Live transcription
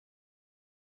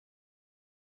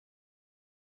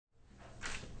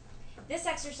This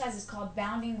exercise is called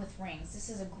bounding with rings. This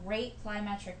is a great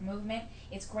plyometric movement.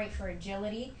 It's great for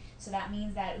agility, so that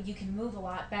means that you can move a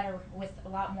lot better with a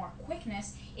lot more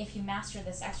quickness if you master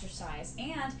this exercise.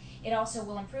 And it also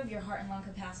will improve your heart and lung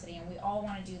capacity, and we all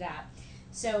want to do that.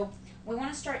 So we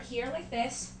want to start here like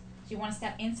this. So you want to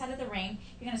step inside of the ring.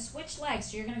 You're going to switch legs,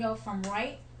 so you're going to go from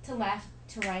right to left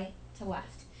to right to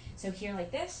left. So here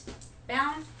like this,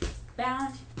 bound,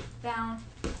 bound, bound,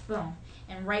 boom,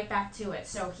 and right back to it.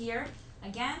 So here,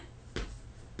 again,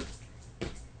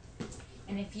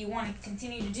 and if you want to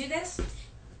continue to do this,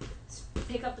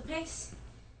 pick up the pace.